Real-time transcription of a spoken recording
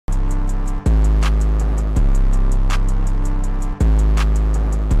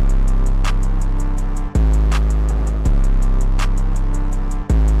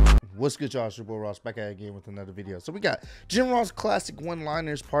What's good, y'all? It's your boy Ross back at it again with another video. So we got Jim Ross Classic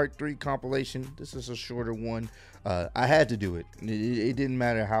One-Liners Part 3 compilation. This is a shorter one. I had to do it. It didn't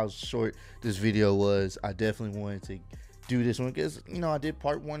matter how short this video was. I definitely wanted to do this one because, you know, I did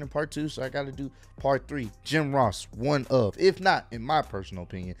Part 1 and Part 2, so I got to do Part 3. Jim Ross, one of, if not, in my personal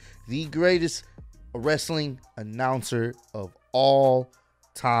opinion, the greatest wrestling announcer of all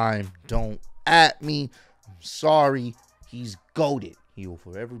time. Don't at me. I'm sorry. He's goated. He will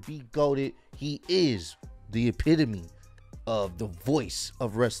forever be goated. He is the epitome of the voice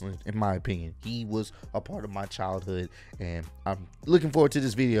of wrestling, in my opinion. He was a part of my childhood, and I'm looking forward to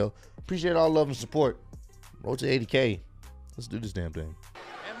this video. Appreciate all love and support. Road to 80K. Let's do this damn thing.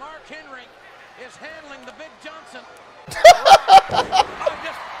 And Mark Henry is handling the Big Johnson. The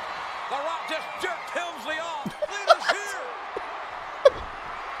Rock just jerked Helmsley off. Lead is here.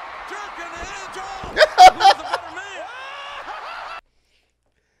 Jerking the edge off. Who's the better man?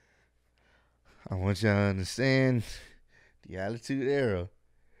 I want y'all to understand the Attitude Era.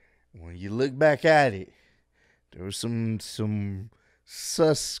 When you look back at it, there were some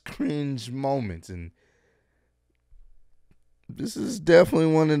sus cringe moments, and this is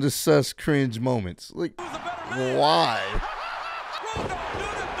definitely one of the sus cringe moments. Like, why?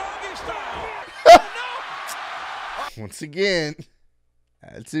 Once again,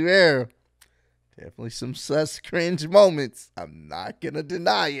 Attitude Era. Definitely some sus cringe moments. I'm not gonna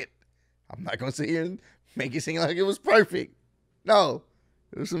deny it. I'm not gonna sit here and make it seem like it was perfect. No,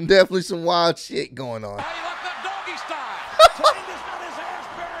 there was definitely some wild shit going on. How you left that doggy style? Tony just got his ass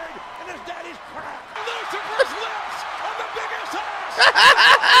buried in his daddy's crack. Lucifer's lips on the biggest ass.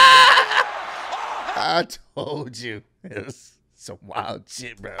 I told you, it was some wild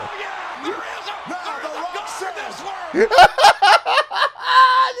shit, bro. Oh yeah, there is a God in this world.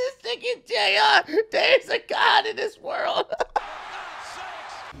 This thinking JR, there's a God in this world.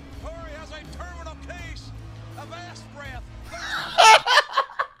 Corey has a terminal case of ass breath.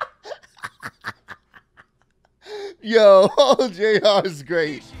 Yo, JR is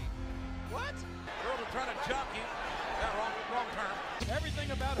great. What? Girls are trying to jock you. Yeah, wrong term. Everything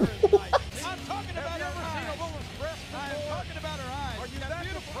about her is nice. I'm talking about her eyes. Seen a woman's breast before? I'm talking about her eyes. Are you that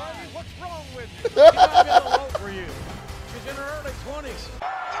beautiful? What's wrong with you? She might be a little old for you. She's in her early 20s.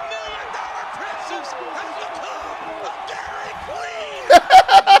 $1 million princess has become a Dairy Queen.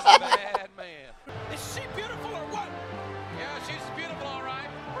 Bad man. Is she beautiful or what? Yeah, she's beautiful, all right,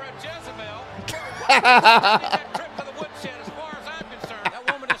 for a Jezebel. That trip to the woodshed, as far as I'm concerned. That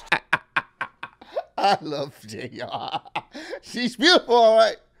woman is. I love JR. She's beautiful, all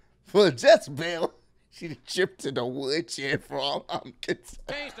right. For Jezebel, she tripped to the woodshed for all I'm concerned.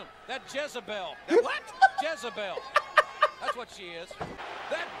 Changed them. That Jezebel. That what? Jezebel. That's what she is.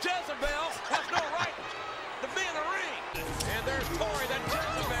 That Jezebel has no right to be in the ring. And there's Corey, that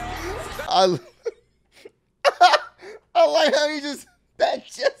Jezebel. I like how he just, that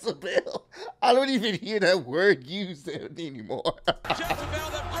Jezebel. I don't even hear that word used anymore. Jezebel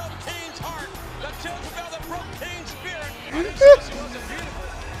that broke Cain's heart. That Jezebel that broke Cain's spirit. I didn't say she wasn't beautiful.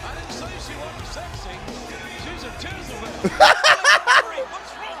 I didn't say she wasn't sexy. She's a Jezebel.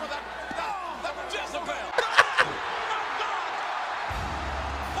 What's wrong with that Jezebel?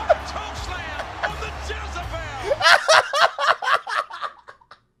 What a toe slam on the Jezebel.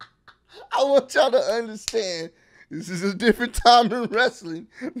 I want y'all to understand, this is a different time in wrestling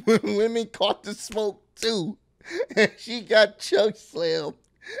when women caught the smoke too. And she got choke slammed.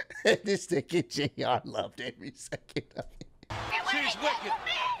 And this nigga JR loved every second of it. She's wicked.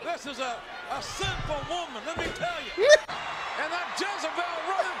 This is a sinful woman, let me tell you. And that Jezebel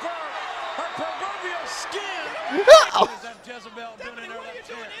running for her proverbial skin. What is that Jezebel doing in there? What are you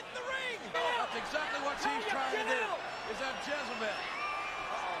doing in the ring? That's exactly what she's trying to do. Is that Jezebel?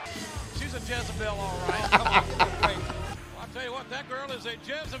 She's a Jezebel, all right. Come on, wait. I'll tell you what, that girl is a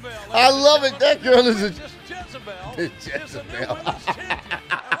Jezebel. I love it. That girl is a Jezebel. The Is the new Jezebel. women's champion.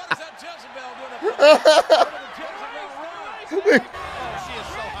 And what is that Jezebel doing up there? What a Jezebel run. Oh, she is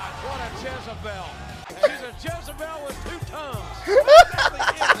so hot. What a Jezebel. She's a Jezebel with two tongues. What exactly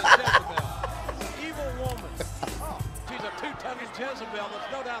is a Jezebel? Evil woman. Oh, she's a two-tongued Jezebel. There's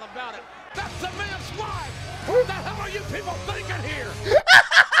no doubt about it. That's the man's wife. What the hell are you people thinking here?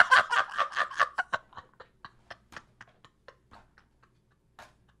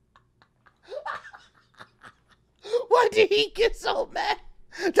 Why did he get so mad?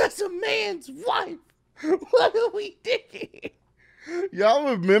 That's a man's wife. What are we thinking? Y'all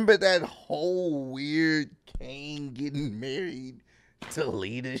remember that whole weird Kane getting married to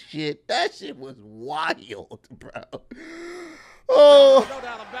Lita shit? That shit was wild, bro. Oh. No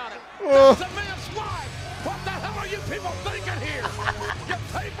doubt about it. That's a man's wife. What the hell are you people thinking here? You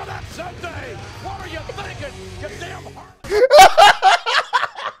pay for that Sunday. What are you thinking? You damn heart.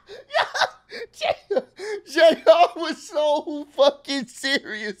 JR was so fucking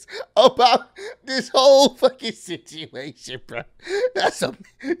serious about this whole fucking situation, bro. That's a,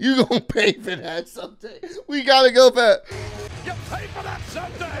 you gonna pay for that someday. We gotta go back. You pay for that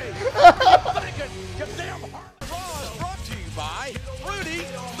Sunday. What are you thinking? You damn heart. Raw is brought to you by Fruity,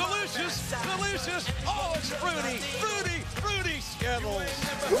 delicious. Oh, it's fruity Skittles.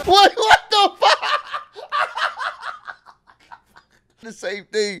 What the fuck? The same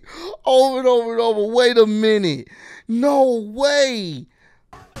thing over and over and over. Wait a minute. No way.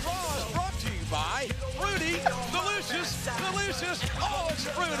 Raw is brought to you by Fruity, delicious. Oh, it's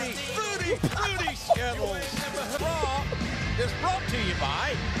fruity Skittles. Raw is brought to you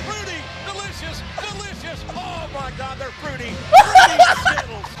by Fruity, delicious. Oh my God, they're fruity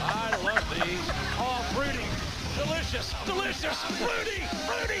Skittles. I love these. Oh, fruity, delicious, fruity.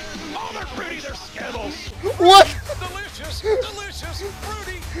 Oh, they're fruity, they're Skittles. What? Delicious,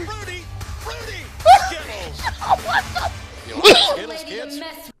 fruity Skittles. You like Skittles, kids?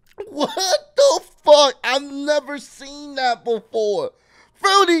 What the fuck? I've never seen that before.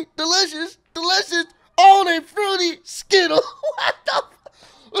 Fruity, delicious. Oh, they fruity Skittles. What the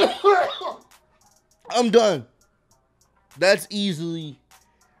fuck? I'm done. That's easily.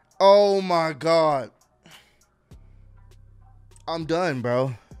 Oh my God. I'm done,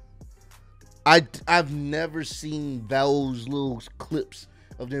 bro. I've never seen those little clips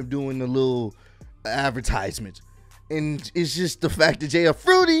of them doing the little advertisements. And it's just the fact that they are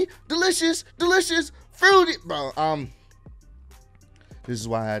fruity, delicious, fruity. Bro, this is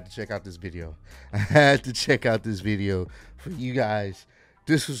why I had to check out this video. I had to check out this video for you guys.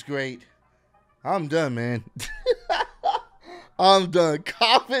 This was great. I'm done, man. I'm done.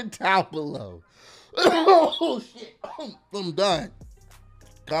 Comment down below. Oh, shit. I'm done.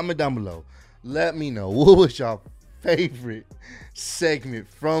 Comment down below. Let me know what was your favorite segment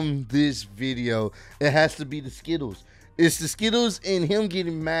from this video. It has to be the Skittles. It's the Skittles and him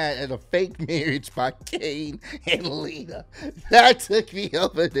getting mad at a fake marriage by Kane and Lena. That took me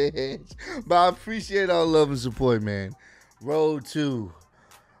over the edge. But I appreciate all love and support, man. Road to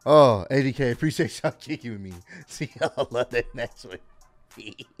 80K. Appreciate y'all kicking with me. See y'all on the next one.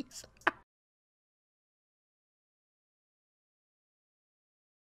 Peace.